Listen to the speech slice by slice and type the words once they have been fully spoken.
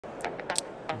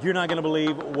You're not going to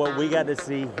believe what we got to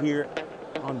see here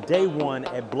on day one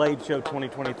at Blade Show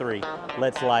 2023.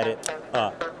 Let's light it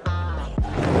up.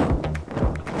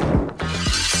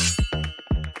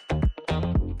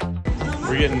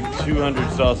 We're getting 200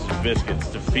 sausage biscuits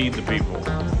to feed the people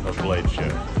of Blade Show.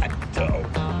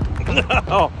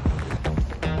 No.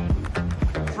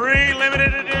 Free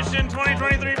limited edition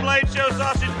 2023 Blade Show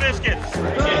sausage biscuits.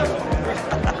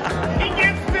 He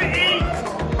gets to eat.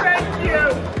 Thank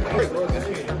you.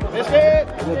 That's it.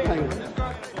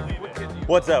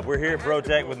 What's up? We're here at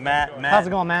Microtech with Matt. How's it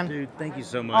going, man? Dude, thank you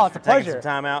so much Oh, it's a for taking pleasure. some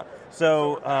time out.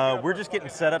 So we're just getting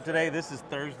set up today. This is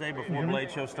Thursday before Blade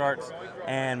Show starts,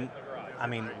 and I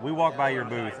mean, we walk by your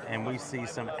booth and we see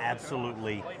some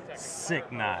absolutely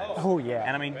sick knives. Oh, yeah.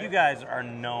 And I mean, you guys are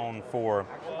known for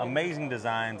amazing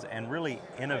designs and really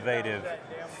innovative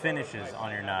finishes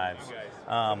on your knives.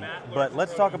 But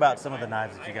let's talk about some of the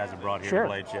knives that you guys have brought here to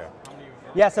Blade Show.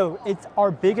 Yeah, so it's our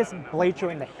biggest Blade Show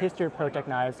in the history of Microtech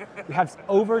knives. We have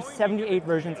over 78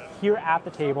 versions here at the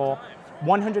table,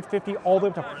 150 all the way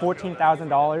up to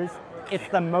 $14,000. It's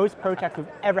the most Microtech we've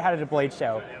ever had at a Blade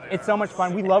Show. It's so much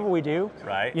fun. We love what we do.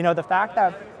 Right. You know, the fact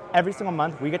that every single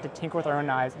month we get to tinker with our own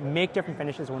knives, make different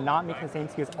finishes. We're not making the same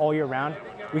SKUs all year round.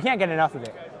 We can't get enough of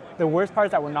it. The worst part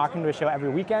is that we're not going to do a show every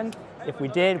weekend. If we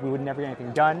did, we would never get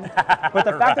anything done. But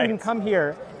the fact that we can come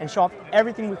here and show off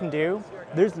everything we can do,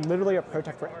 there's literally a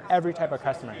Microtech for every type of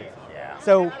customer here. Yeah.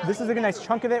 So this is a nice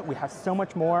chunk of it. We have so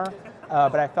much more,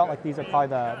 but I felt like these are probably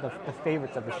the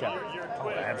favorites of the show. Oh,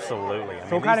 absolutely. I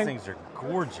So mean, these things are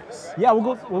gorgeous. Yeah,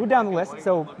 we'll go down the list.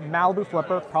 So Malibu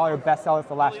Flipper, probably our best seller for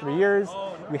the last 3 years.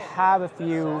 We have a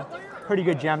few pretty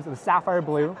good gems with sapphire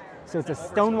blue. So it's a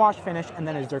stonewash finish and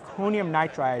then a zirconium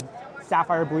nitride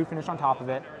sapphire blue finish on top of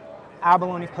it.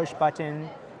 Abalone push button,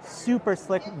 super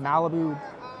slick Malibu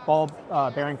ball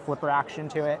bearing flipper action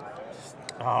to it.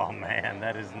 Oh man,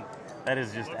 that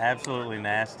is just absolutely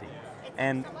nasty.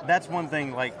 And that's one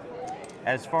thing, like,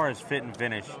 as far as fit and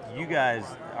finish, you guys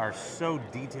are so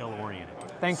detail oriented.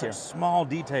 Thank you. Small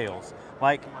details,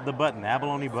 like the button, the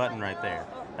abalone button right there.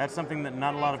 That's something that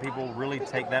not a lot of people really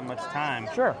take that much time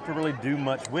to really do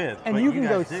much with. And but you can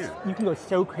guys do. You can go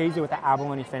so crazy with the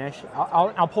abalone finish.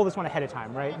 I'll pull this one ahead of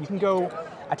time, right? You can go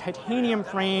a titanium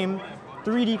frame,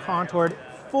 3D contoured,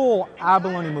 full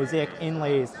abalone mosaic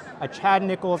inlays, a Chad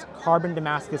Nichols carbon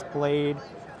Damascus blade,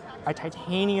 a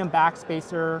titanium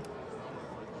backspacer,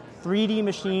 3D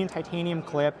machine titanium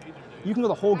clip. You can go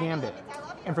the whole gambit.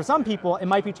 And for some people, it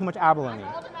might be too much abalone.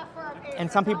 And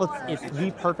some people, it's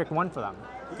the perfect one for them.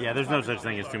 Yeah, there's no such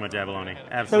thing as too much abalone.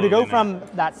 Absolutely. So to go not.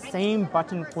 from that same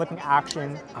button flipping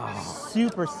action,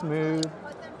 super smooth,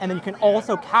 and then you can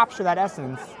also capture that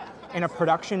essence in a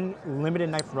production limited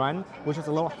knife run, which is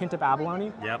a little hint of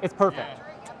abalone. Yep. It's perfect.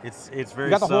 It's very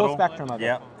You got the subtle. whole spectrum of it.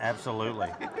 Yep, absolutely.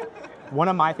 One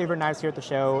of my favorite knives here at the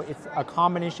show, it's a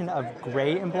combination of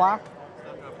gray and black.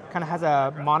 Kind of has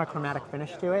a monochromatic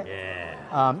finish to it.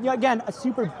 Yeah. Yeah, again, a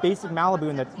super basic Malibu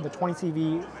in the 20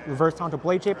 CV reverse onto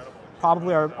blade shape,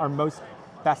 probably our most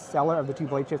best seller of the two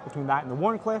blade shapes between that and the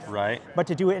Warncliffe. Right. But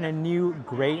to do it in a new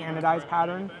gray anodized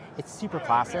pattern, it's super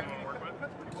classic.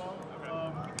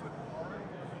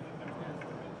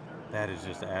 That is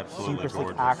just absolutely Super slick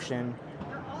gorgeous. action.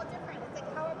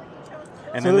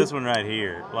 And So then this one right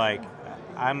here, like,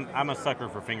 I'm a sucker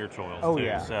for finger choils too.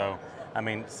 Yeah. So, I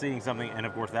mean, seeing something, and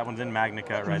of course that one's in Magna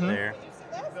Cut right there.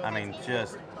 I mean,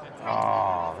 just,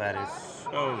 oh, that is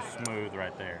so smooth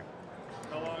right there.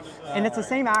 And it's the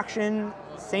same action,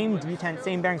 same detent,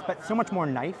 same bearings, but so much more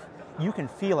knife. You can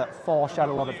feel it fall shut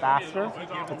a little bit faster.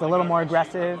 It's a little more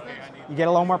aggressive. You get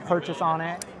a little more purchase on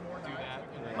it.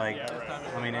 Like,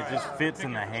 I mean, it just fits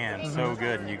in the hand so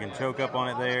good, and you can choke up on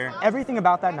it there. Everything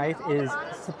about that knife is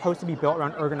supposed to be built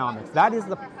around ergonomics. That is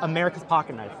the America's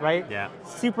pocket knife, right? Yeah.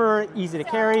 Super easy to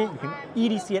carry. You can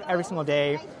EDC it every single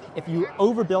day. If you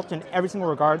overbuilt in every single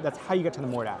regard, that's how you get to the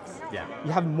Mordax. Yeah.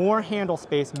 You have more handle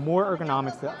space, more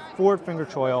ergonomics, the forward finger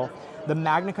choil, the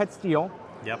Magna Cut steel,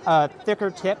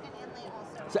 thicker tip.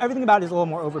 So everything about it is a little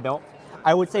more overbuilt.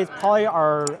 I would say it's probably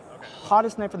our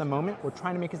hottest knife for the moment. We're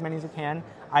trying to make as many as we can.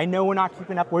 I know we're not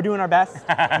keeping up. We're doing our best.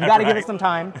 You got to give it some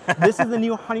time. This is the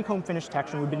new honeycomb finish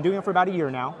texture. We've been doing it for about a year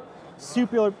now.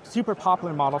 Super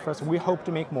popular model for us. We hope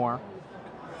to make more.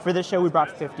 For this show, we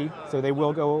brought 50, so they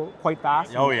will go quite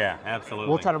fast. Oh yeah, absolutely.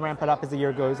 We'll try to ramp it up as the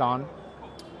year goes on.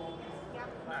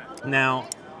 Now,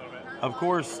 of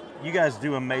course, you guys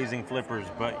do amazing flippers,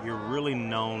 but you're really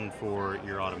known for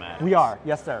your automatics. We are,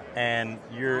 yes sir. And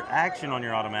your action on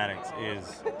your automatics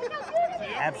is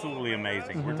absolutely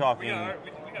amazing. We're talking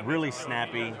really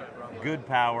snappy, good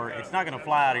power. It's not going to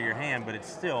fly out of your hand, but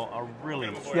it's still a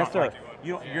really strong. Yes, sir. Like,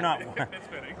 you're not.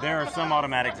 There are some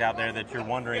automatics out there that you're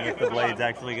wondering if the blade's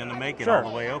actually going to make it all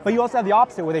the way open. But you also have the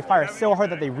opposite, where they fire so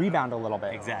hard that they rebound a little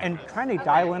bit. Exactly. And trying to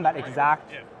dial in that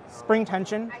exact spring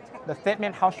tension, the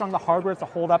fitment, how strong the hardware is to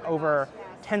hold up over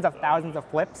tens of thousands of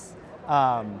flips.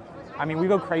 I mean, we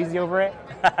go crazy over it.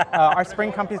 Our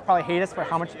spring companies probably hate us for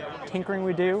how much tinkering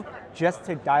we do just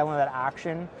to dial in that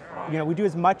action. You know, we do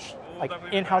as much like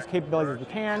in-house capabilities as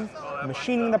we can,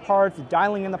 machining the parts,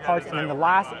 dialing in the parts, and then the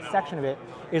last section of it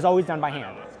is always done by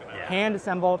hand. Hand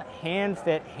assembled, hand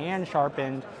fit, hand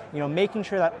sharpened, you know, making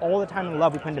sure that all the time and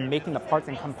love we put into making the parts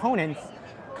and components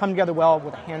come together well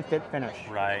with a hand fit finish.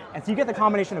 Right. And so you get the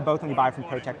combination of both when you buy from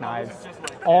ProTech Knives,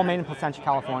 all made in Placentia,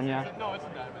 California.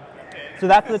 So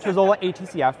that's the Trizola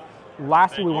ATCF.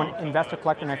 Lastly, we won Investor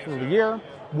Collector Knife of the Year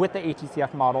with the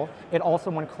ATCF model. It also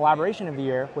won Collaboration of the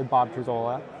Year with Bob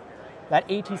Trizola. That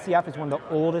ATCF is one of the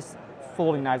oldest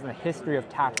folding knives in the history of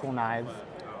tactical knives.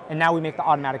 And now we make the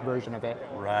automatic version of it.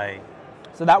 Right.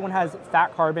 So that one has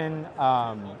fat carbon,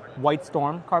 white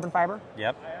storm carbon fiber.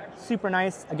 Yep. Super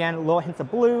nice. Again, little hints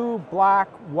of blue, black,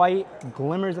 white,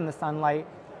 glimmers in the sunlight.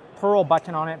 Pearl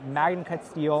button on it, magnet cut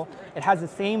steel. It has the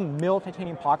same mill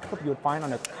titanium pocket clip you would find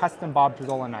on a custom Bob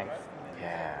Trizola knife.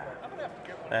 Yeah.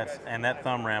 And that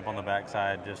thumb ramp on the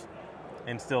backside just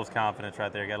instills confidence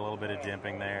right there. Got a little bit of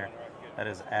jimping there. That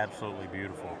is absolutely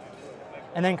beautiful.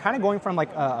 And then kind of going from like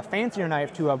a fancier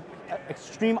knife to a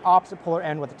extreme opposite polar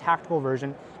end with a tactical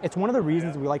version. It's one of the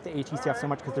reasons we like the ATCF so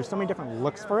much because there's so many different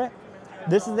looks for it.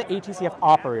 This is the ATCF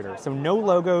operator, so no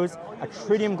logos, a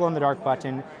tritium glow-in-the-dark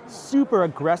button, super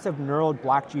aggressive knurled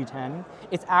black G10.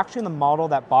 It's actually the model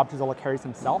that Bob Trizola carries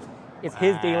himself. It's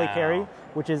his daily carry,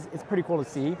 which is it's pretty cool to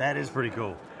see. That is pretty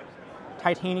cool.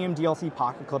 Titanium DLC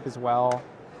pocket clip as well.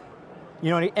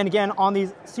 You know, and again, on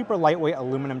these super lightweight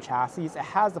aluminum chassis, it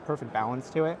has the perfect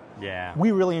balance to it. Yeah.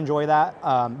 We really enjoy that.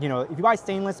 You know, if you buy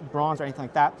stainless, bronze, or anything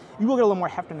like that, you will get a little more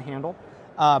heft in the handle.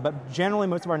 But generally,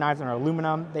 most of our knives are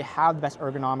aluminum. They have the best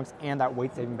ergonomics and that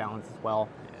weight-saving balance as well.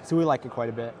 Yeah. So we like it quite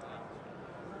a bit.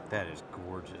 That is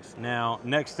gorgeous. Now,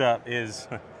 next up is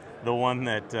the one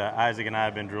that Isaac and I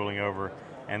have been drooling over.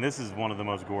 And this is one of the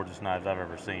most gorgeous knives I've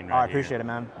ever seen right I appreciate it,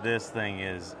 man. This thing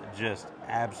is just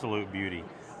absolute beauty.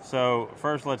 So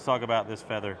first, let's talk about this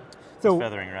feather. So this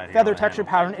feathering right here. Feather texture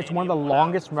pattern. It's one of the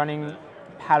longest running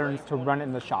patterns to run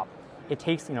in the shop. It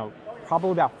takes, you know,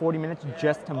 probably about 40 minutes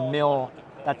just to mill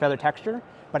that feather texture,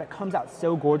 but it comes out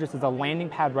so gorgeous. There's a landing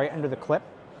pad right under the clip,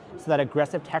 so that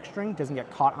aggressive texturing doesn't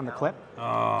get caught on the clip.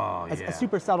 Oh, it's yeah. a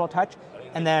super subtle touch,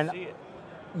 and then,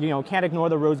 you know, can't ignore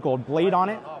the rose gold blade on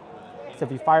it. So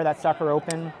if you fire that sucker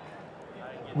open,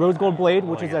 rose gold blade,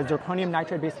 which is a zirconium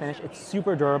nitride-based finish, it's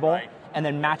super durable. And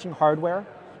then matching hardware,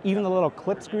 even the little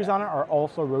clip screws on it are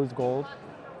also rose gold.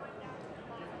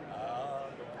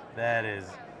 That is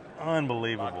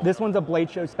unbelievable. This one's a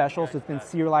Blade Show special, so it's been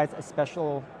serialized as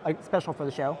special for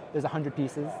the show. There's 100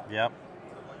 pieces. Yep.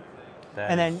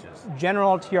 And then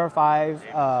general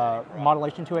TR5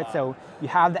 modulation to it, so you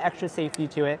have the extra safety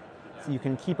to it, so you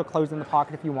can keep it closed in the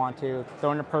pocket if you want to,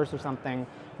 throw in a purse or something.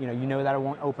 You know that it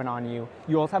won't open on you.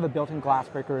 You also have a built-in glass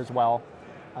breaker as well.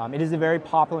 It is a very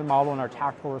popular model in our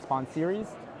Tactical Response series.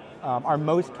 Our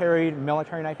most carried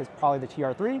military knife is probably the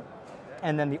TR3,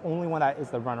 and then the only one that is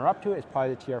the runner-up to it is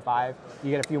probably the TR5.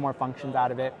 You get a few more functions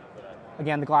out of it.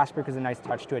 Again, the glass breaker is a nice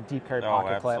touch to a deep carry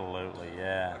pocket clip. Absolutely,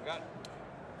 yeah.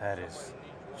 That is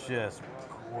just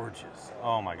gorgeous.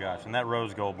 Oh my gosh, and that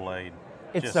rose gold blade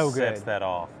just so good. Sets that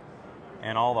off.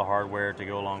 And all the hardware to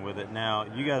go along with it. Now,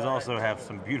 you guys also have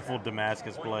some beautiful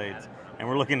Damascus blades, and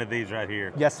we're looking at these right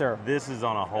here. Yes, sir. This is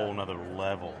on a whole nother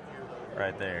level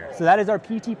right there. So that is our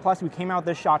PT Plus. We came out with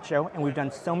this SHOT Show, and we've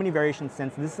done so many variations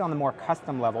since. This is on the more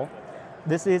custom level.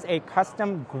 This is a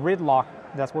custom gridlock.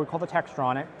 That's what we call the texture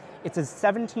on it. It's a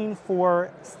 17.4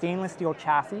 stainless steel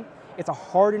chassis. It's a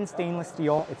hardened stainless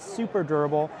steel. It's super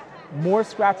durable, more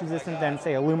scratch resistant than,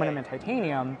 say, aluminum and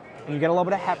titanium, and you get a little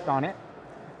bit of heft on it.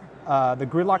 The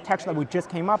gridlock texture that we just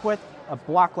came up with, a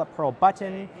blacklet pearl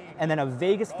button, and then a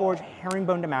Vegas Forge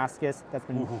herringbone Damascus that's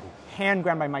been hand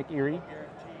ground by Mike Erie.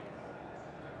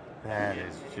 That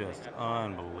is just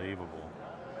unbelievable.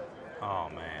 Oh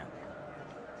man.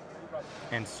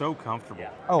 And so comfortable.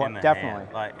 Oh, in the definitely.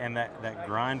 hand. Like, and that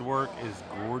grind work is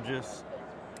gorgeous.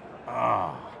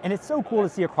 Oh. And it's so cool to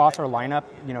see across our lineup.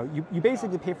 You know, you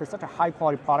basically pay for such a high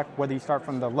quality product, whether you start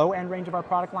from the low end range of our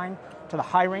product line to the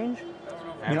high range.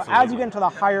 You know, as you get into the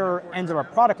higher ends of our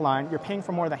product line, you're paying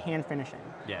for more of the hand finishing.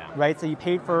 Yeah. Right? So you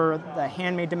paid for the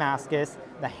handmade Damascus,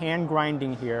 the hand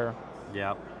grinding here.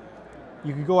 Yep.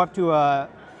 You could go up to a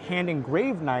hand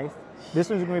engraved knife This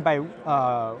one's going to be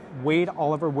by Wade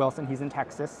Oliver Wilson. He's in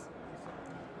Texas.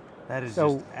 That is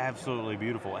just absolutely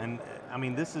beautiful. And I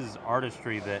mean, this is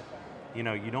artistry that, you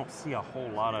know, you don't see a whole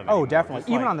lot of. Oh, anymore. definitely. Just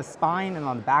Even like, on the spine and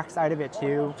on the back side of it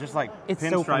too. Just like it's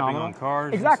pinstriping so phenomenal on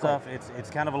cars exactly. and stuff. It's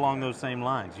kind of along those same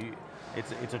lines.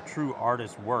 It's a true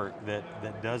artist work that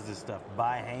does this stuff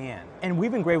by hand. And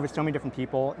we've engraved with so many different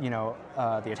people. You know,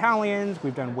 the Italians.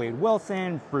 We've done Wade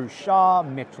Wilson, Bruce Shaw,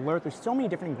 Mitch Lerth. There's so many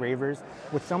different engravers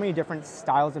with so many different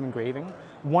styles of engraving.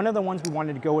 One of the ones we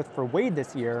wanted to go with for Wade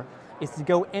this year is to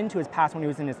go into his past when he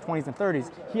was in his 20s and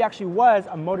 30s. He actually was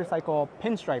a motorcycle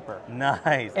pinstriper.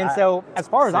 Nice. And so, as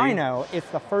far as I know, it's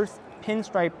the first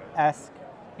pinstripe-esque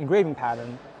engraving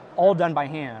pattern, all done by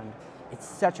hand. It's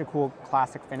such a cool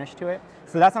classic finish to it.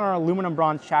 So that's on our aluminum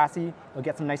bronze chassis. You'll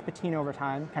get some nice patina over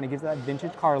time, kind of gives that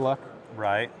vintage car look.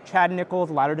 Right. Chad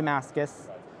Nichols, Ladder Damascus.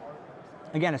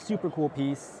 Again, a super cool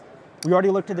piece. We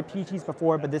already looked at the PTs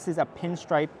before, but this is a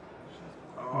pinstripe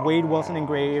Wade Wilson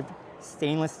engraved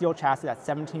stainless steel chassis, that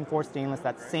 17.4 stainless,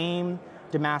 that same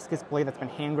Damascus blade that's been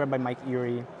hand grabbed by Mike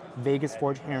Erie, Vegas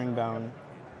forged herringbone.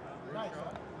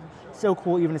 So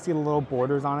cool even to see the little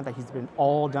borders on it that he's been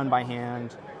all done by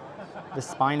hand. The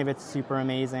spine of it's super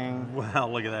amazing. Wow,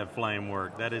 look at that flame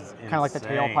work. That is insane. Kind of like the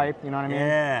tailpipe, you know what I mean?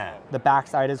 Yeah. The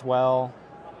backside as well.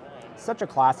 Such a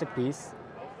classic piece.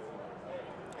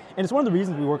 And it's one of the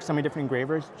reasons we work with so many different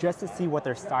engravers, just to see what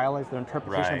their style is, their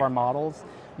interpretation of our models.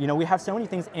 You know, we have so many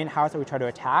things in-house that we try to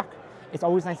attack. It's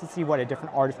always nice to see what a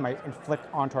different artist might inflict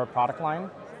onto our product line.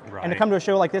 Right. And to come to a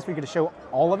show like this, we get to show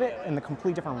all of it in the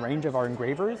complete different range of our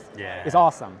engravers. Yeah. Is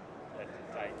awesome.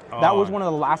 That was one of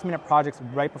the last minute projects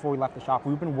right before we left the shop.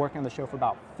 We've been working on the show for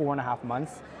about 4.5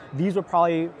 months. These were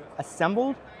probably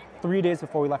assembled 3 days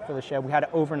before we left for the show. We had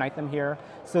to overnight them here.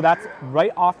 So that's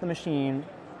right off the machine.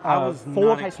 I was full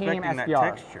not titanium expecting SPR.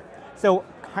 that texture. So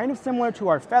kind of similar to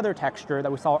our feather texture that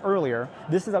we saw earlier.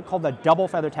 This is called the double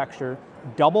feather texture,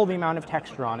 double the amount of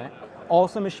texture on it.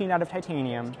 Also machined out of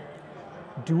titanium,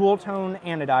 dual tone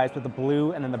anodized with the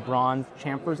blue and then the bronze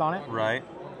chamfers on it. Right.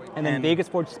 And then Vegas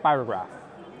forged spirograph.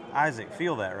 Isaac,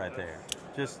 feel that right there.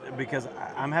 Just because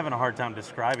I'm having a hard time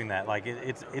describing that. Like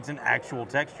it's an actual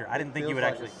texture. I didn't think you would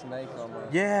like actually. A snake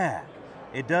almost. Yeah,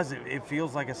 it does. It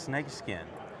feels like a snake skin.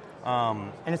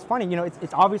 And it's funny, you know,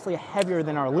 it's obviously heavier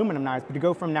than our aluminum knives, but to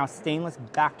go from now stainless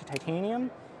back to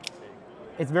titanium,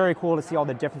 it's very cool to see all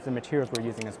the difference in materials we're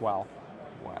using as well.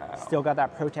 Wow. Still got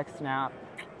that Protect snap,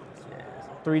 Yes.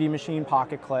 3D machine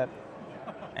pocket clip.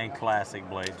 And classic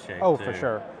blade shape. Oh, too. for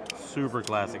sure. Super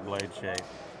classic blade shape.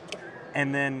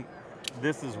 And then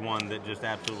this is one that just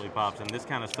absolutely pops, and this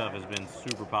kind of stuff has been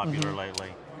super popular lately.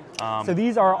 So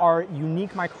these are our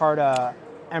unique micarta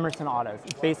Emerson autos.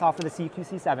 It's based off of the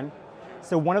CQC7.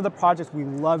 So one of the projects we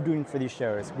love doing for these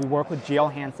shows, we work with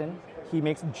JL Hansen. He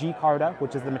makes G-Carta,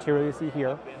 which is the material you see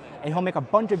here, and he'll make a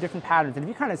bunch of different patterns. And if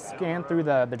you kind of scan through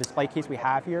the display case we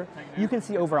have here, you can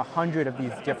see over 100 of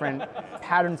these different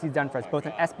patterns he's done for us, both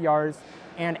in SBRs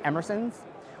and Emersons.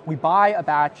 We buy a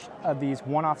batch of these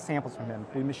one-off samples from him.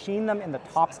 We machine them in the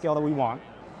top scale that we want,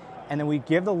 and then we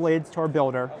give the lids to our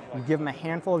builder. We give him a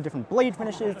handful of different blade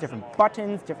finishes, different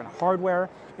buttons, different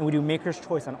hardware, and we do maker's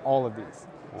choice on all of these.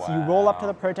 Wow. So you roll up to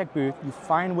the Protect booth, you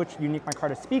find which unique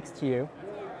micarta speaks to you,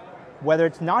 whether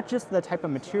it's not just the type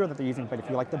of material that they're using, but if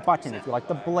you like the button, if you like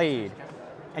the blade,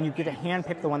 and you get to hand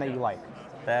pick the one that you like.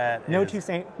 No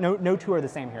two are the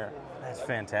same here. That's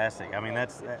fantastic.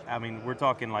 I mean, we're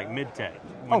talking like mid-tech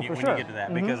when you get to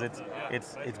that, because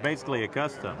it's basically a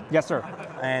custom. Yes, sir.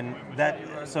 And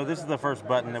so this is the first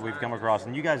button that we've come across,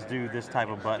 and you guys do this type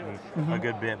of button a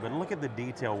good bit, but look at the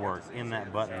detail work in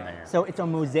that button there. So it's a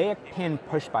mosaic pin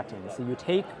push button. So you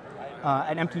take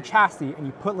an empty chassis and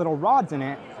you put little rods in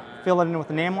it, fill it in with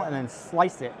enamel, and then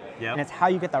slice it. Yep. And it's how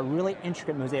you get that really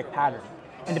intricate mosaic pattern.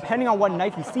 And depending on what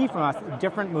knife you see from us,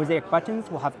 different mosaic buttons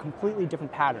will have completely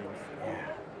different patterns.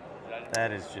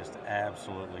 That is just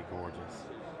absolutely gorgeous.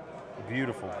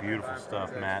 Beautiful, beautiful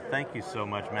stuff, Matt. Thank you so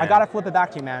much, man. I gotta flip it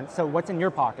back to you, man. So what's in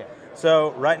your pocket?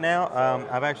 So right now,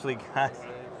 I've actually got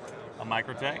a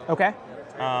Microtech. Okay.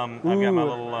 I've got my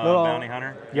little Bounty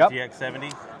Hunter,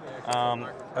 GTX70,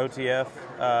 OTF,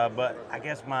 but I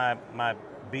guess my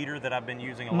beater that I've been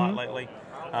using a lot lately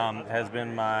has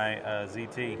been my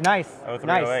ZT. Nice.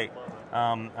 0308.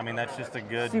 I mean, that's just a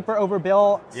good... Super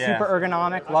overbuilt, super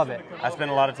ergonomic, love it. I spend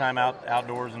a lot of time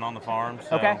outdoors and on the farm,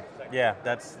 so okay. Yeah,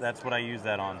 that's what I use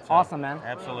that on. So awesome, man.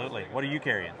 Absolutely. What are you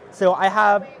carrying? So I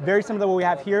have, very similar to what we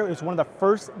have here, it was one of the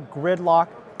first gridlock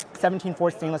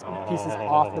 17.4 stainless pieces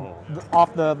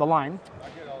off the line.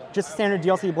 Just standard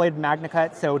DLC blade magna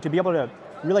cut, so to be able to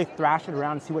really thrash it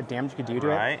around and see what damage you could do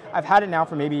to it. I've had it now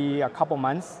for maybe a couple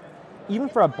months, even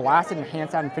for a blasted and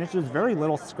hand satin finish, there's very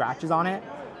little scratches on it,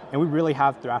 and we really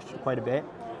have thrashed it quite a bit.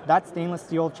 That stainless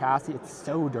steel chassis, it's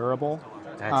so durable.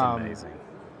 That's amazing.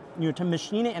 You know, to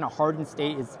machine it in a hardened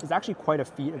state is actually quite a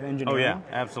feat of engineering. Oh yeah,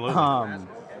 absolutely.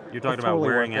 You're talking about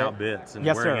wearing out bits and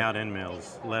wearing out end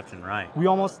mills left and right. We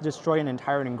almost destroyed an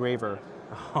entire engraver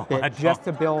bit just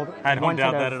to build I don't one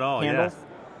doubt set that of at all. handles. Yeah.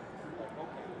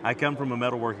 I come from a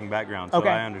metalworking background, so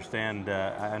I understand.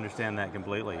 I understand that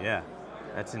completely. Yeah,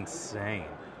 that's insane.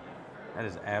 That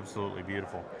is absolutely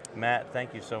beautiful. Matt,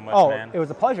 thank you so much, man. It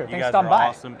was a pleasure. You Thanks guys for stopping are by.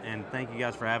 awesome, and thank you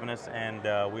guys for having us.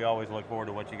 And we always look forward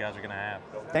to what you guys are going to have.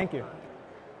 Thank you.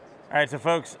 All right, so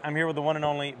folks, I'm here with the one and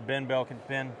only Ben Belkin.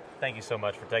 Ben, thank you so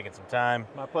much for taking some time.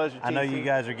 My pleasure, I know you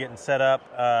guys are getting set up.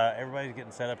 Everybody's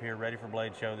getting set up here, ready for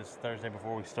Blade Show this Thursday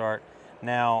before we start.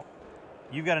 Now,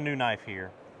 you've got a new knife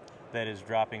here that is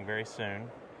dropping very soon.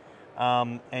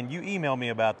 And you emailed me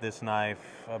about this knife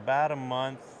about a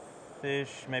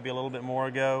month-ish, maybe a little bit more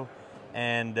ago,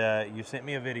 and you sent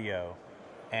me a video.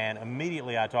 And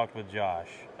immediately I talked with Josh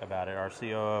about it, our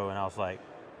COO, and I was like,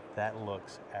 that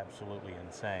looks absolutely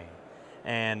insane.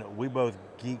 And we both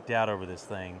geeked out over this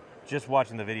thing just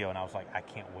watching the video, and I was like, I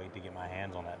can't wait to get my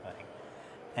hands on that thing.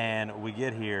 And we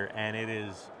get here, and it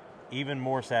is even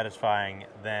more satisfying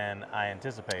than I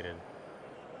anticipated.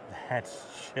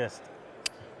 That's just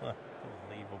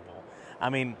unbelievable. I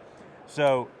mean,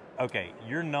 so, okay,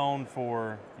 you're known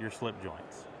for your slip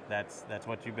joints. That's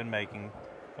what you've been making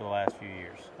for the last few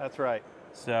years. That's right.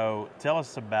 So tell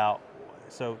us about,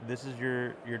 so this is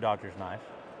your doctor's knife.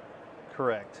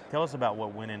 Correct. Tell us about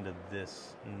what went into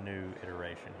this new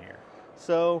iteration here.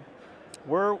 So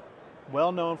we're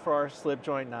well known for our slip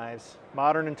joint knives,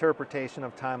 modern interpretation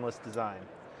of timeless design.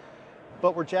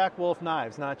 But we're Jack Wolf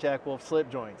knives, not Jack Wolf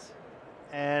slip joints.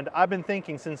 And I've been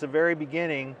thinking since the very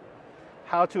beginning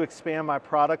how to expand my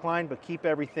product line but keep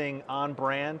everything on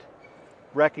brand,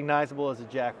 recognizable as a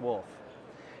Jack Wolf.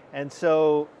 And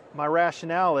so my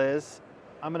rationale is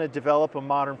I'm going to develop a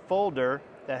modern folder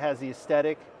that has the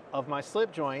aesthetic of my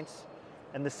slip joints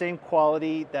and the same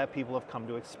quality that people have come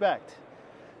to expect.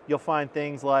 You'll find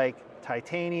things like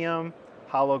titanium,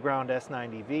 hollow ground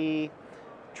S90V,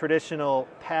 traditional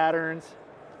patterns,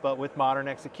 but with modern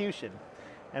execution.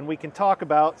 And we can talk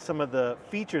about some of the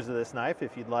features of this knife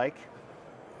if you'd like.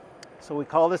 So we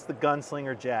call this the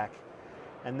Gunslinger Jack,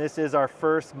 and this is our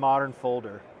first modern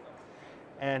folder.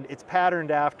 And it's patterned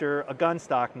after a gun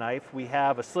stock knife. We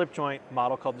have a slip joint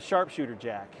model called the Sharpshooter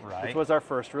Jack, which was our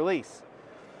first release.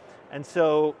 And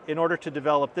so in order to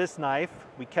develop this knife,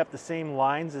 we kept the same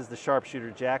lines as the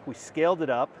Sharpshooter Jack. We scaled it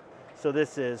up. So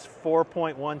this is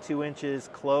 4.12 inches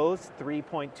closed,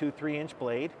 3.23 inch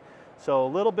blade. So a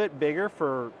little bit bigger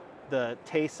for the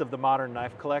taste of the modern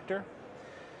knife collector.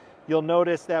 You'll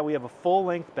notice that we have a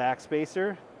full-length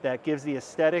backspacer that gives the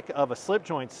aesthetic of a slip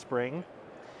joint spring,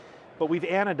 but we've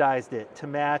anodized it to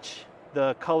match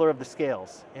the color of the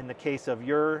scales. In the case of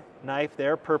your knife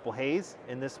there, Purple Haze.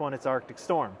 In this one, it's Arctic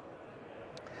Storm.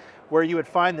 Where you would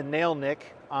find the nail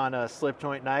nick on a slip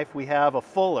joint knife, we have a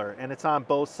fuller, and it's on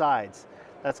both sides.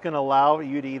 That's going to allow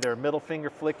you to either middle finger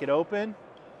flick it open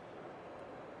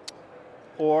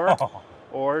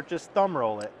or just thumb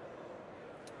roll it.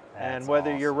 And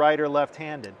whether you're right or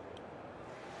left-handed.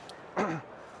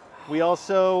 We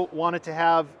also wanted to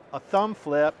have a thumb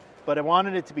flip, but I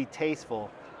wanted it to be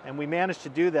tasteful. And we managed to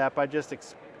do that by just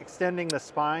extending the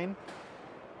spine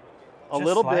a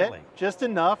little bit, just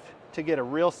enough to get a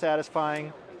real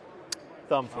satisfying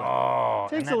thumb flip. Oh,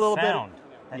 takes and a little sound.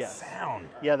 bit. That sound.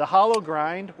 Yeah, the hollow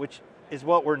grind, which is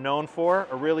what we're known for,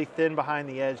 a really thin behind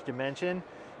the edge dimension,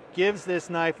 gives this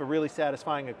knife a really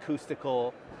satisfying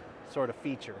acoustical sort of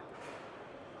feature.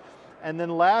 And then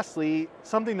lastly,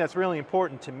 something that's really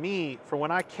important to me for when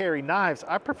I carry knives,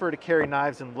 I prefer to carry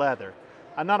knives in leather.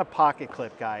 I'm not a pocket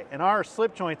clip guy, and our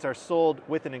slip joints are sold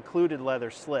with an included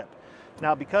leather slip.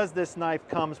 Now, because this knife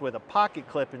comes with a pocket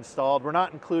clip installed, we're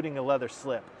not including a leather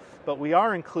slip, but we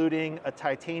are including a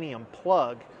titanium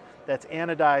plug that's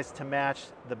anodized to match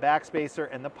the backspacer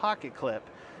and the pocket clip.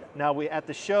 Now, at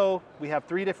the show, we have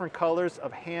 3 different colors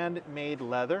of handmade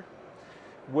leather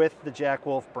with the Jack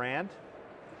Wolf brand.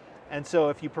 And so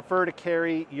if you prefer to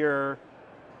carry your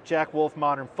Jack Wolf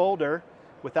modern folder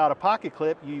without a pocket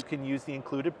clip, you can use the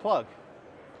included plug.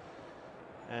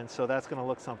 And so that's going to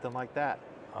look something like that.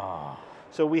 Oh.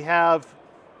 So we have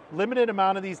limited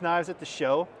amount of these knives at the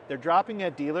show. They're dropping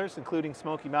at dealers, including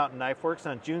Smoky Mountain Knife Works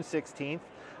on June 16th.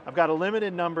 I've got a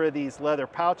limited number of these leather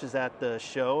pouches at the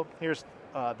show. Here's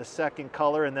the second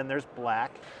color, and then there's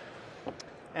black.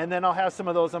 And then I'll have some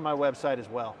of those on my website as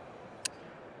well.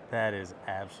 That is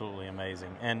absolutely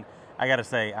amazing. And I got to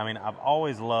say, I mean, I've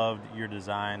always loved your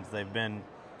designs. They've been,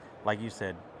 like you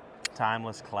said,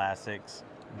 timeless classics,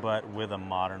 but with a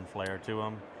modern flair to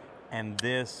them. And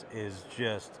this is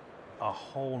just a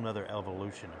whole nother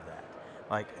evolution of that.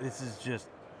 Like, this is just,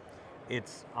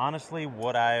 it's honestly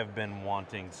what I have been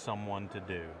wanting someone to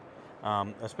do,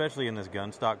 especially in this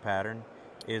gun stock pattern,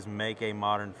 is make a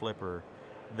modern flipper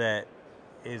that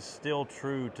is still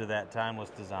true to that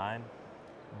timeless design,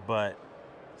 but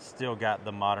still got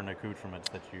the modern accoutrements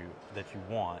that you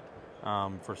want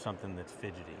for something that's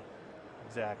fidgety.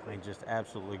 Exactly. I mean, just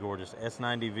absolutely gorgeous.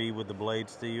 S90V with the blade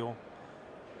steel.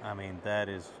 I mean,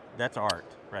 that's art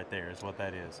right there is what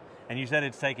that is. And you said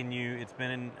it's taken you, it's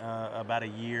been about a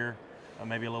year,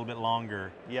 maybe a little bit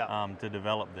longer, to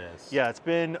develop this. Yeah, it's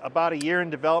been about a year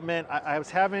in development. I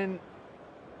was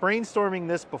brainstorming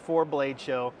this before Blade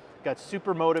Show, got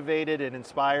super motivated and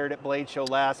inspired at Blade Show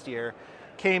last year,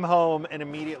 came home and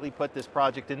immediately put this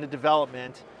project into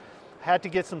development. Had to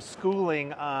get some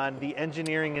schooling on the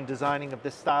engineering and designing of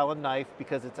this style of knife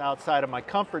because it's outside of my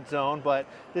comfort zone, but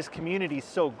this community is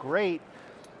so great.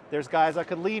 There's guys I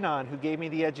could lean on who gave me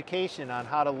the education on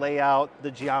how to lay out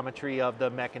the geometry of the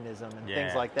mechanism and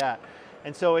things like that.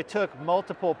 And so it took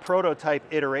multiple prototype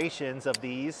iterations of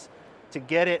these to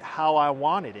get it how I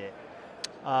wanted it.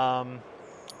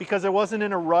 Because I wasn't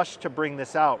in a rush to bring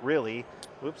this out, really.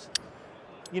 Whoops.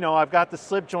 You know, I've got the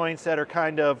slip joints that are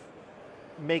kind of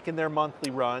making their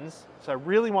monthly runs, so I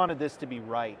really wanted this to be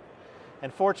right.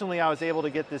 And fortunately, I was able to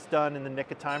get this done in the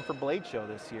nick of time for Blade Show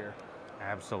this year.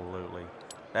 Absolutely.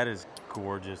 That is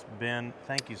gorgeous. Ben,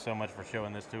 thank you so much for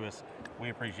showing this to us. We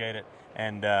appreciate it.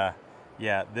 And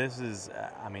yeah, this is,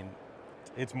 I mean,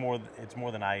 it's more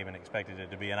than I even expected it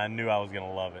to be, and I knew I was going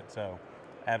to love it. So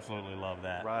absolutely love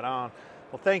that. Right on.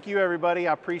 Well, thank you, everybody.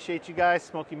 I appreciate you guys.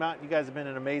 Smoky Mountain, you guys have been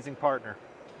an amazing partner.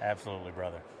 Absolutely,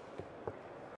 brother.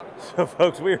 So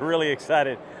folks, we're really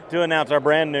excited to announce our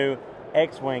brand new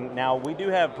X-Wing. Now, we do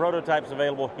have prototypes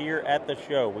available here at the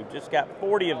show. We've just got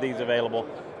 40 of these available.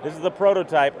 This is the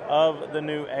prototype of the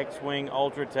new X-Wing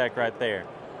Ultratech right there.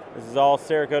 This is all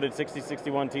Cerakoted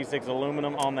 6061 T6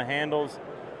 aluminum on the handles.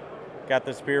 Got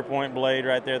the spear point blade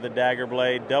right there, the dagger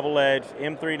blade, double edged,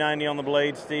 M390 on the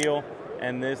blade steel,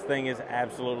 and this thing is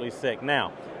absolutely sick.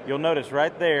 Now, you'll notice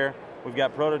right there, we've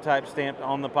got prototype stamped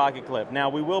on the pocket clip. Now,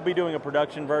 we will be doing a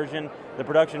production version. The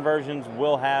production versions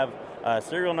will have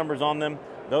serial numbers on them.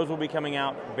 Those will be coming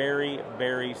out very,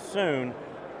 very soon.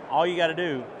 All you got to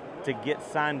do to get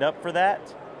signed up for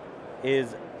that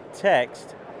is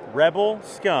text Rebel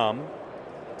Scum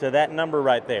to that number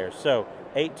right there. So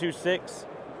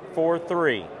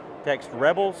 82643. Text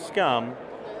Rebel Scum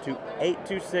to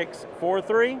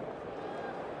 82643,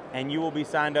 and you will be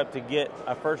signed up to get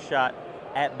a first shot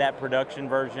at that production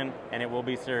version, and it will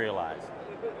be serialized.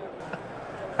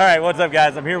 All right, what's up,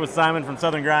 guys? I'm here with Simon from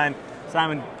Southern Grind.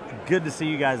 Simon, good to see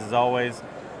you guys as always.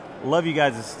 Love you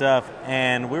guys' stuff,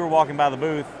 and we were walking by the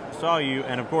booth, saw you,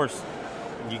 and of course,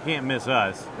 you can't miss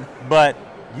us, but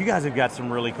you guys have got some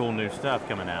really cool new stuff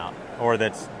coming out, or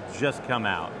that's just come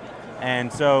out.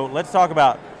 And so let's talk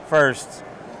about first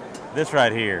this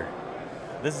right here.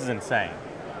 This is insane.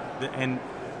 And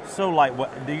so light.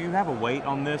 What do you have a weight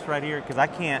on this right here? Because I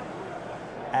can't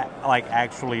like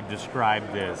actually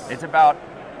describe this. It's about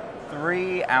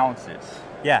 3 ounces.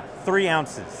 Yeah, 3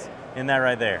 ounces in that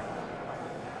right there.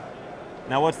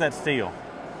 Now what's that steel?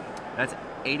 That's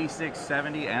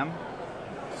 8670M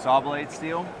saw blade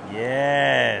steel.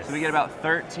 Yes. So we get about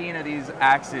 13 of these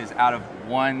axes out of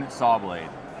 1 saw blade.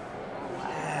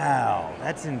 Wow,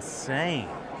 that's insane.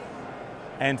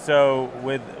 And so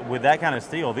with that kind of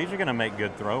steel, these are going to make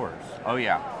good throwers. Oh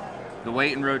yeah. The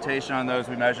weight and rotation on those,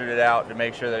 we measured it out to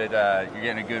make sure that you're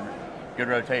getting a good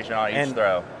rotation on each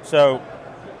throw. So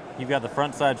you've got the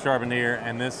front side sharpened here,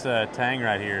 and this tang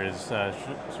right here is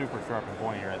super sharp and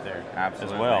pointy right there.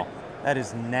 Absolutely. As well. That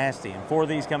is nasty. And 4 of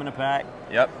these come in a pack.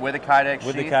 Yep, with a Kydex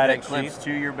with sheath the Kydex that clips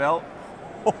to your belt.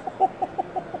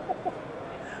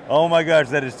 Oh my gosh,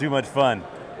 that is too much fun.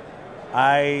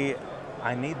 I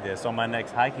need this on my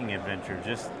next hiking adventure.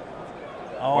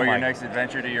 Or your next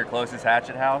adventure to your closest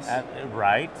hatchet house.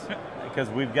 Right, because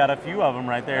we've got a few of them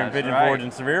right there in Pigeon Forge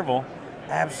and Sevierville.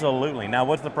 Absolutely. Now,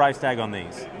 what's the price tag on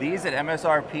these? These at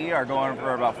MSRP are going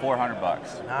for about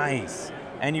 $400. Nice.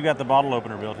 And you got the bottle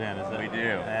opener built in, is it? We do.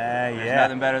 There's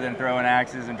nothing better than throwing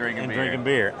axes and drinking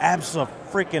beer.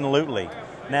 Absolutely.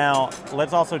 Now,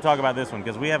 let's also talk about this one,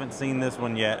 because we haven't seen this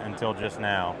one yet until just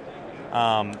now.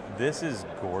 This is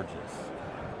gorgeous.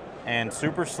 And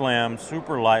super slim,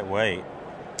 super lightweight.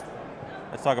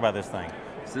 Let's talk about this thing.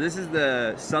 So this is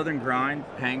the Southern Grind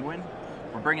Penguin.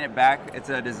 We're bringing it back. It's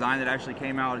a design that actually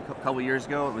came out a couple years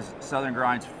ago. It was Southern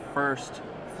Grind's first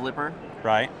flipper.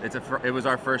 Right. It was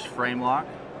our first frame lock.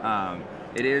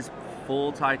 It is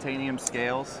full titanium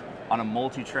scales on a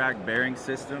multi-track bearing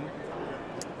system.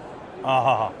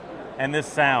 Oh, and this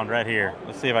sound right here.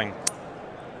 Let's see if I can.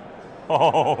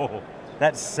 Oh,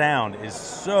 that sound is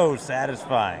so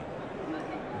satisfying.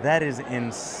 That is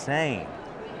insane.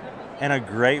 And a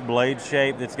great blade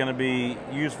shape that's going to be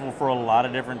useful for a lot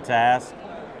of different tasks.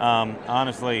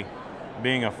 Honestly,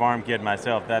 being a farm kid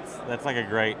myself, that's like a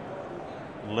great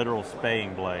literal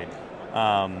spaying blade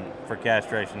for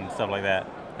castration and stuff like that.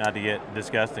 Not to get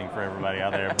disgusting for everybody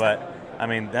out there, but I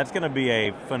mean, that's going to be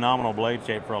a phenomenal blade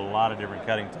shape for a lot of different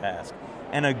cutting tasks.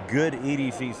 And a good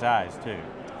EDC size too.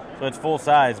 So it's full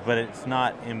size, but it's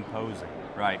not imposing.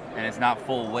 Right, and it's not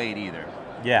full weight either.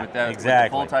 Yeah, exactly. With the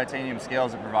full titanium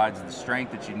scales, it provides the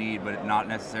strength that you need, but not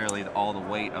necessarily all the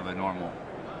weight of a normal.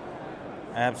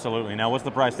 Absolutely. Now, what's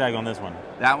the price tag on this one?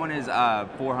 That one is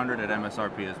 $400 at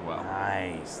MSRP as well.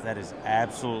 Nice. That is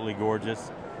absolutely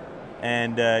gorgeous.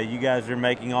 And you guys are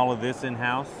making all of this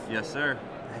in-house? Yes, sir.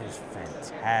 That is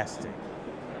fantastic.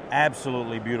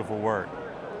 Absolutely beautiful work.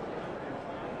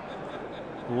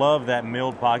 Love that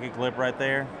milled pocket clip right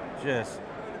there. Just,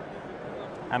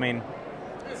 I mean,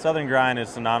 Southern Grind is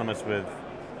synonymous with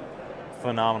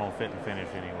phenomenal fit and finish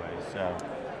anyway. So,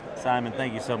 Simon,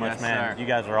 thank you so much, yes, man. Sir. You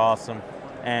guys are awesome.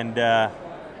 And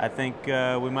I think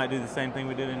we might do the same thing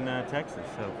we did in Texas,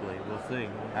 hopefully. We'll see.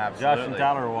 Absolutely. Josh and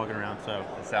Tyler are walking around, so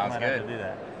it sounds might good. have to do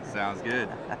that. Sounds good.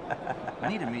 I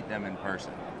need to meet them in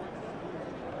person.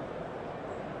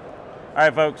 All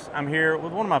right, folks, I'm here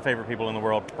with one of my favorite people in the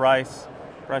world, Bryce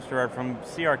Gerard from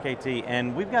CRKT,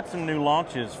 and we've got some new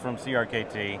launches from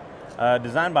CRKT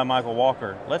designed by Michael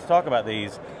Walker. Let's talk about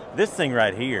these. This thing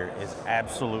right here is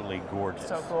absolutely gorgeous.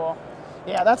 So cool.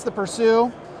 Yeah, that's the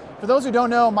Pursue. For those who don't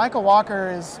know, Michael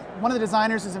Walker is one of the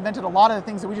designers who's invented a lot of the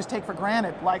things that we just take for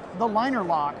granted, like the liner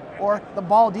lock or the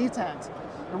ball detent.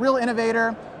 A real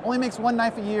innovator, only makes one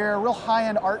knife a year, real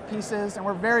high-end art pieces, and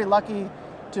we're very lucky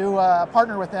to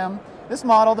partner with them. This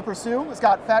model, the Pursue, has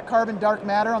got fat carbon dark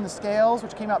matter on the scales,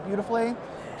 which came out beautifully.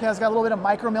 It has got a little bit of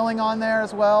micro milling on there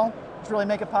as well, which really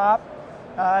make it pop.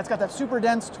 It's got that super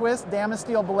dense twist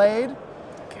Damasteel blade.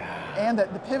 And the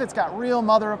pivot's got real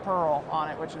mother of pearl on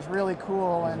it, which is really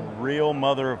cool. And real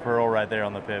mother of pearl right there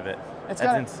on the pivot. That's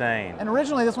insane. And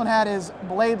originally this one had his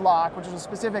blade lock, which is a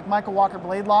specific Michael Walker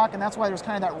blade lock, and that's why there's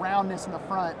kind of that roundness in the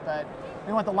front. But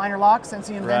we want the liner lock since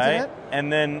he invented it.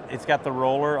 And then it's got the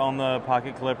roller on the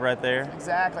pocket clip right there.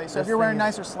 Exactly. So if you're wearing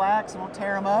nicer slacks, it won't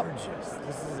tear them up. Gorgeous.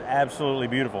 This is absolutely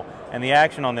beautiful. And the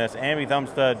action on this, ambi thumb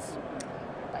studs,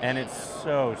 and it's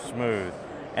so smooth.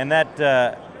 And that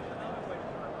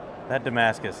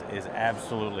Damascus is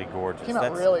absolutely gorgeous. Came out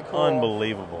That's really cool.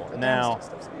 Unbelievable. Now,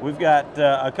 we've got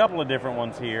a couple of different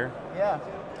ones here. Yeah.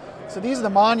 So these are the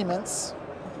monuments.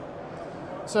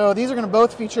 So these are going to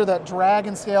both feature that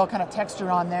dragon scale kind of texture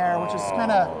on there, which is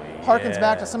kind of harkens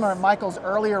back to some of Michael's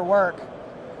earlier work.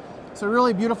 So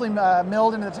really beautifully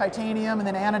milled into the titanium and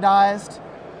then anodized.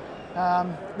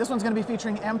 This one's going to be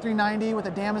featuring M390 with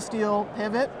a Damasteel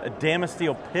pivot. A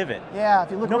Damasteel pivot? Yeah,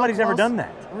 if you look Nobody's ever done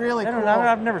that. Really cool.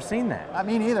 I've never seen that.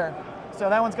 Me neither. So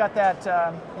that one's got that,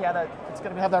 it's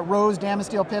going to have that rose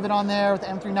Damasteel pivot on there with the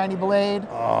M390 blade.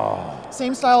 Oh.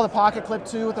 Same style of the pocket clip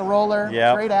too with the roller.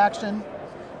 Yep. Great action.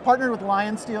 Partnered with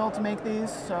Lion Steel to make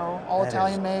these, so all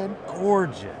Italian made.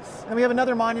 Gorgeous. And we have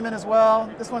another monument as well.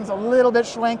 This one's a little bit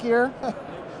schwankier.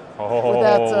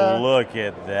 Oh, look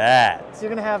at that. So you're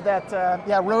going to have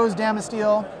that, rose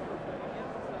Damasteel,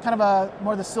 kind of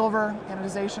more the silver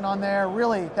anodization on there.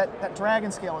 Really, that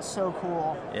dragon scale is so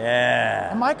cool. Yeah.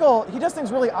 And Michael, he does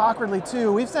things really awkwardly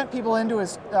too. We've sent people into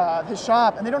his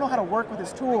shop and they don't know how to work with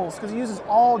his tools because he uses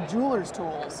all jeweler's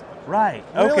tools. Right,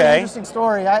 Really interesting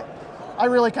story. I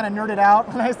really kind of nerded out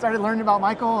when I started learning about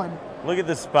Michael. And look at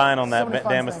the spine on that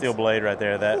Damasteel blade right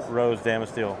there, that rose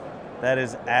Damasteel. That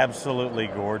is absolutely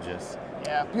gorgeous.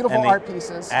 Yeah, beautiful art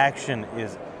pieces. Action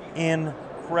is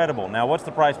incredible. Now, what's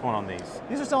the price point on these?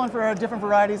 These are selling for different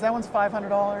varieties. That one's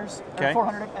 $500, okay. or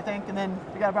 $400, I think, and then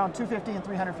we got around $250 and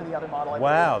 $300 for the other model.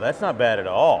 Wow, that's not bad at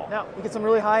all. No, you get some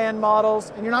really high-end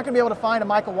models, and you're not going to be able to find a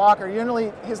Michael Walker.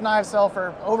 Usually, his knives sell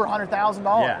for over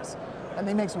 $100,000, and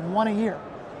he makes one a year.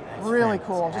 That's really fantastic.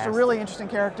 Cool. Just a really interesting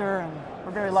character, and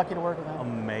we're very lucky to work with him.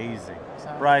 Amazing.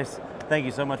 So, Bryce, thank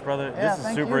you so much, brother. Yeah, this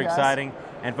is super exciting.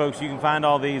 And folks, you can find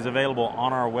all these available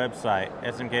on our website,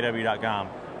 smkw.com.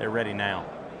 They're ready now.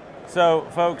 So,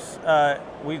 folks,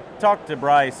 we talked to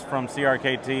Bryce from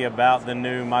CRKT about the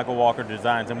new Michael Walker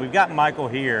designs, and we've got Michael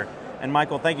here And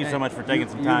Michael, thank you so much for taking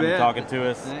some time and talking to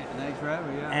us. Thanks for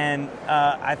having me. Yeah. And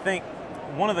I think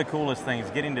one of the coolest things,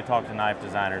 getting to talk to knife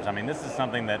designers, I mean, this is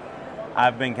something that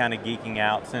I've been kind of geeking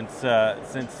out since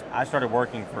I started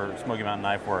working for Smoky Mountain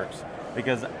Knife Works,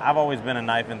 because I've always been a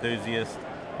knife enthusiast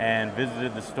and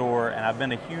visited the store, and I've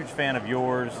been a huge fan of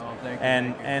yours.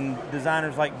 And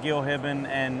designers like Gil Hibben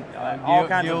and all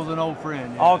kinds Gil's an old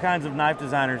friend. All kinds of knife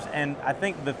designers. And I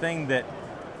think the thing that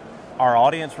our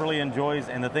audience really enjoys,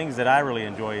 and the things that I really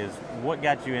enjoy, is what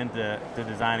got you into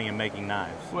designing and making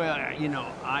knives. Well, you know,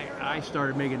 I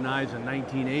started making knives in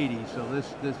 1980, so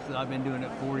this I've been doing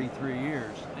it 43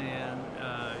 years, and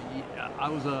I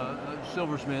was a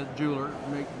silversmith, jeweler,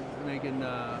 making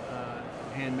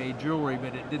handmade jewelry,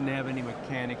 but it didn't have any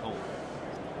mechanical.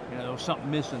 You know, there was something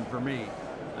missing for me,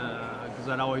 because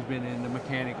I'd always been into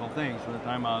mechanical things from the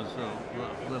time I was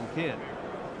a little kid.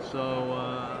 So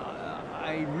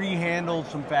I rehandled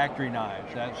some factory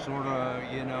knives. That's sort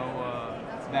of, you know,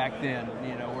 back then,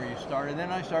 you know, where you started.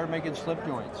 Then I started making slip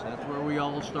joints. That's where we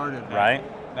all started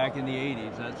back in the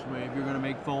 80s. That's where, if you're going to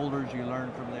make folders, you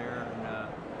learn from there.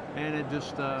 And it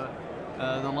just, the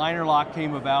liner lock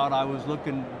came about. I was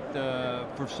looking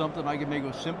for something I could make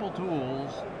with simple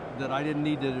tools that I didn't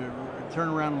need to turn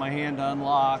around my hand to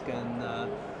unlock, and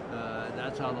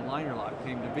that's how the liner lock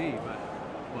came to be.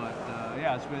 But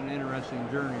yeah, it's been an interesting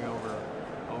journey over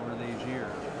these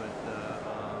years.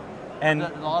 But and a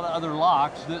lot of other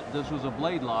locks. This was a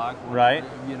blade lock, right?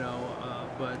 You know,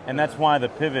 but and that's why the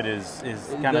pivot is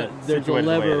kind of there's a situated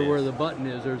lever the way it is. where the button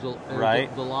is. There's the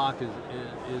lock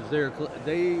is there.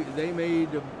 They made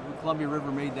Columbia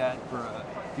River made that for a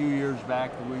few years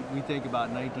back. We think about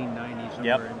 1990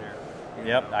 somewhere in there.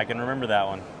 Yep, I can remember that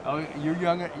one. Oh, you're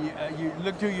young. You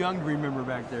look too young to remember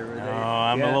back there. No,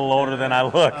 I'm a little older than I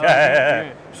look.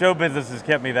 Show business has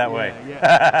kept me that way.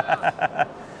 Yeah.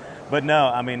 But no,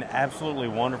 I mean, absolutely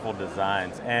wonderful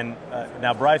designs. And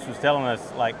now Bryce was telling us,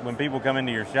 like, when people come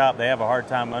into your shop, they have a hard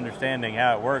time understanding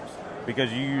how it works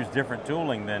because you use different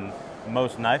tooling than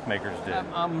most knife makers do.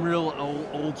 I'm real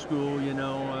old school, you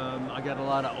know. I got a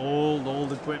lot of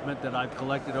old equipment that I've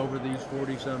collected over these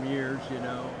 40-some years, you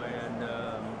know, and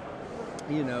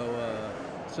you know,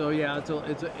 so yeah, it's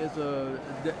a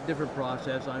different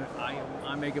process.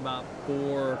 I make about 4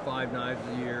 or 5 knives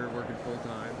a year, working full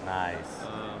time. Nice.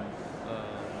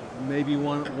 Maybe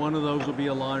one of those will be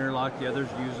a liner lock. The others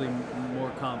usually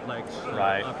more complex,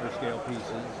 upper scale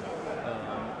pieces,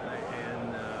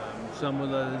 and some of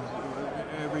those.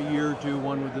 Every year or two,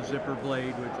 one with the zipper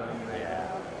blade, which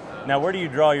I'm Now, where do you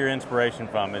draw your inspiration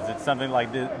from? Is it something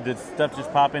like, did stuff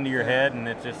just pop into your head and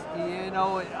it just? You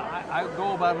know, I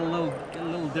go about it a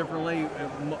little differently.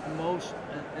 Most,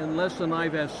 unless the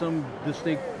knife has some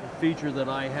distinct feature that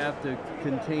I have to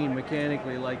contain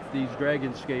mechanically, like these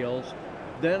dragon scales,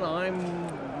 then I'm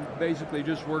basically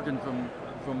just working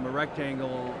from a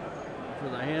rectangle for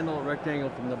the handle, a rectangle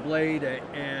from the blade,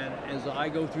 and as I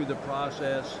go through the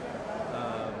process,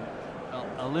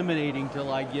 eliminating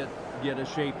till I get a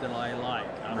shape that I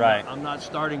like. I'm not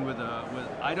starting with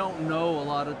I don't know a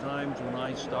lot of times when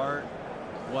I start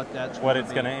what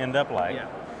it's going to end up like. Yeah.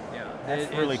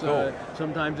 That's really cool.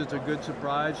 Sometimes it's a good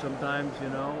surprise. Sometimes, you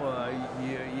know,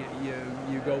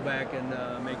 you go back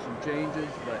and make some changes,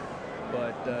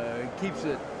 but it keeps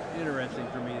it interesting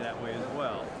for me that way as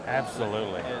well.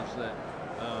 Absolutely. Is that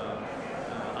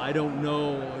I don't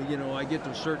know, you know, I get to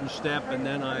a certain step and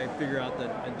then I figure out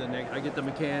that the next, I get the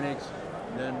mechanics,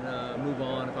 then move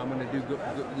on. If I'm going to do,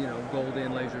 you know, gold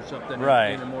inlays or something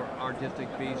in a more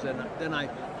artistic piece, and then I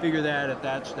figure that at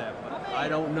that step. I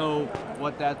don't know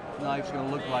what that knife's going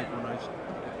to look like when I.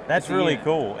 That's really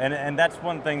cool, and that's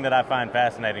one thing that I find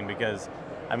fascinating because,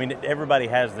 I mean, everybody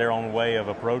has their own way of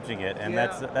approaching it, and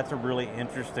that's a really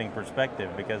interesting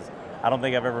perspective because I don't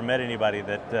think I've ever met anybody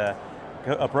that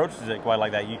approaches it quite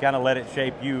like that. You kind of let it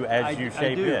shape you as you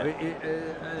shape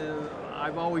it.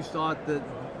 I've always thought that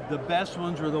the best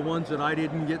ones were the ones that I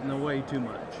didn't get in the way too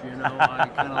much. You know, I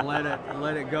kind of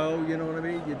let it go. You know what I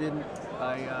mean? You didn't.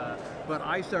 But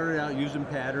I started out using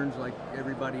patterns like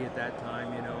everybody at that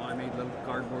time. You know, I made little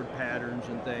cardboard patterns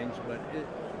and things. But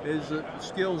as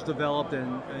skills developed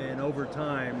and over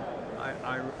time,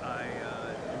 I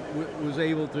was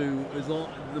able to, as long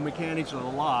the mechanics of the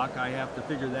lock, I have to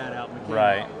figure that out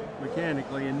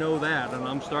mechanically and know that, and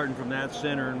I'm starting from that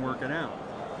center and working out,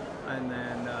 and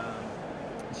then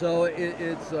so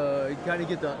it's you kind of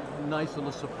get the nice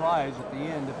little surprise at the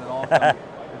end if it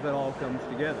all comes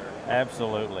together.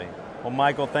 Absolutely. Well,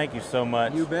 Michael, thank you so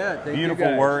much. You bet. Thank Beautiful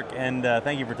you guys. work, and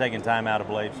thank you for taking time out of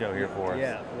Blade Show here for us.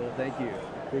 Yeah. Well, thank you.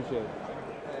 Appreciate it.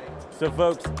 So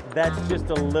folks, that's just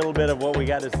a little bit of what we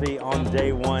got to see on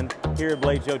day one here at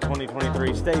Blade Show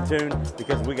 2023. Stay tuned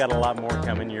because we got a lot more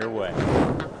coming your way.